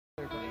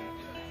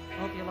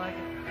like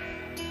it.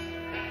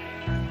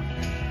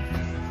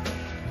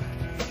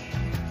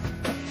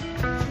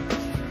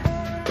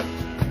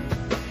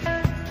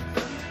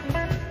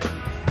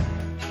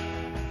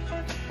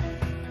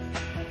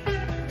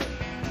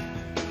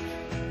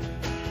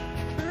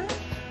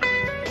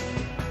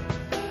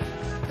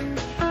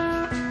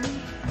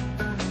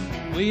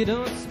 We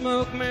don't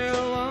smoke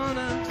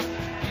marijuana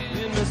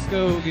in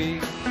Muskogee.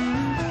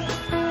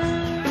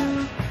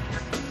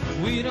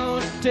 We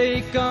don't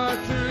take our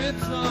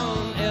trips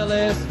on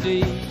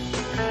LSD.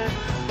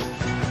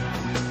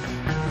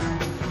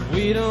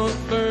 We don't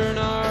burn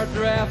our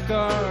draft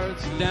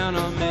cards down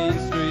on Main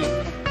Street.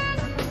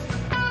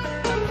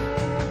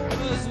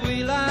 'Cause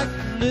we like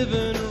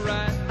living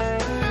right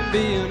and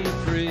being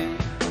free.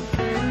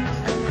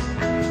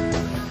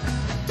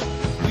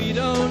 We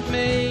don't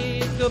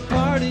make a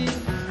party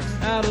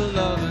out of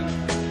loving.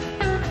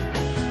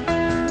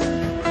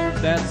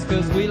 That's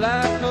 'cause we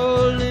like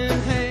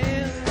holding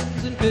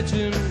hands and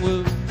pitching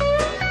woo.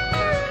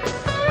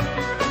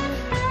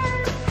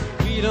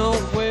 We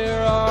don't wear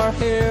our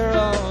hair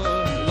all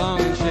long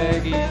and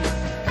shaggy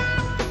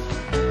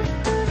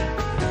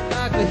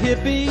like the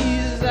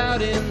hippies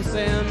out in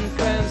San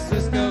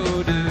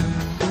Francisco do.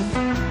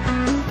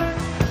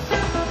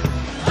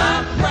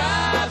 I'm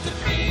proud to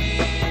be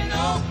an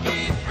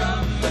Okie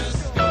from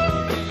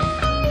Muskogee,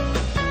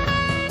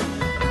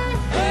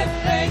 a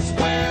place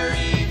where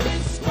even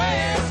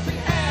squares can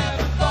have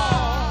a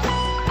ball.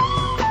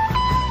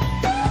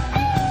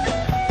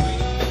 We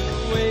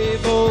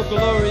wave old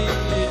glory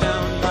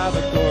down by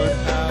the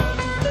courthouse.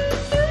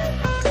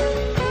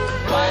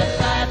 White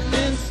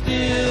lightning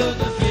still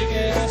the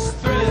biggest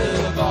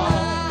thrill of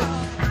all.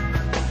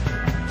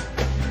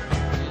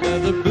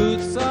 Leather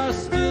boots are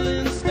still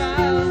in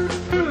style,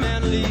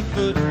 manly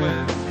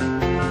footwear.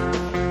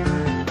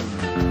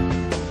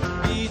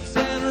 Beats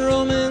and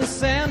Roman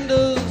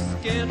sandals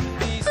can't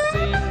be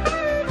seen.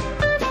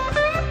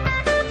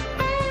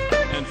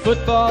 And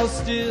football's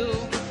still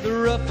the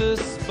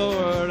roughest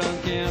sport on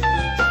campus.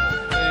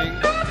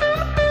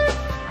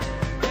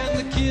 And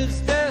the kids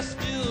there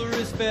still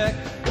respect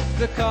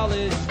the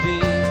college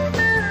dean.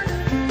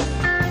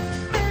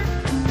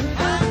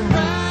 I'm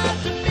proud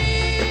to be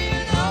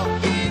an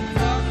Okie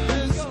from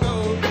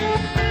Muskogee,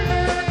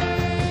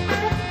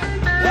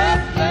 that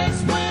place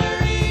where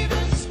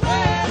even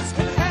squares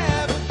can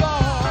have a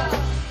ball.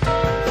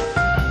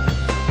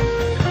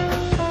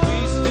 We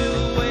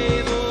still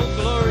wave old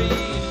glory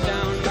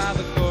down by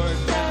the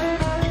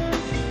courthouse.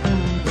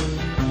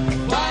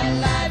 White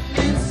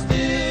lightning's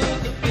still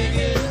the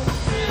biggest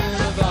thrill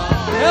of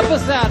all. Help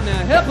us out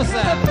now, help us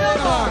out.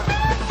 Come on.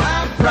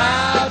 I'm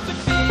proud to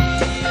be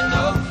an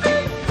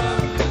Okie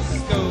from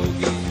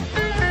Muskogee,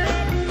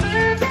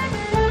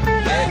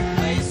 a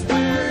place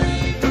where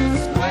even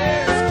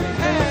squares can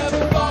have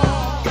a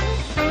ball.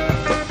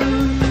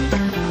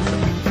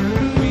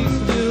 We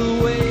still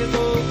wave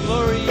old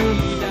glory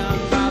down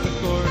by the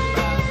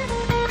courthouse.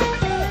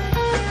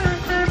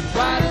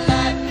 White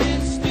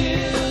lightning's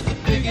still the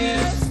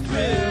biggest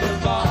thrill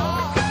of all.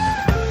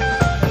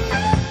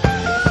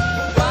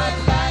 White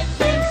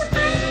lightning's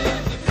still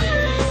the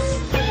biggest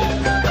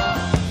thrill of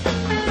all.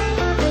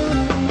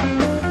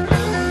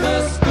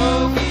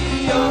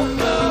 Muskogee,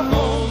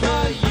 Oklahoma,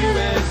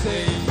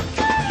 USA.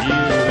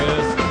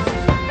 USA.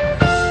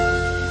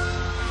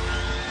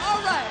 All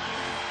right.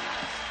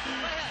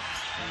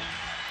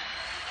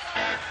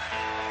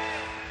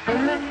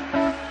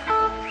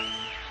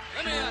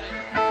 Let me at it.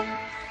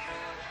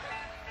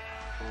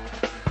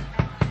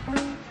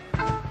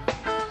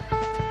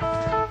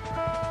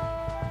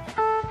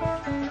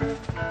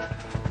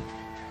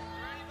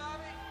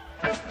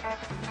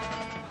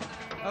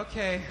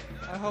 Okay,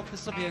 I hope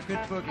this will be a good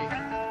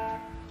boogie.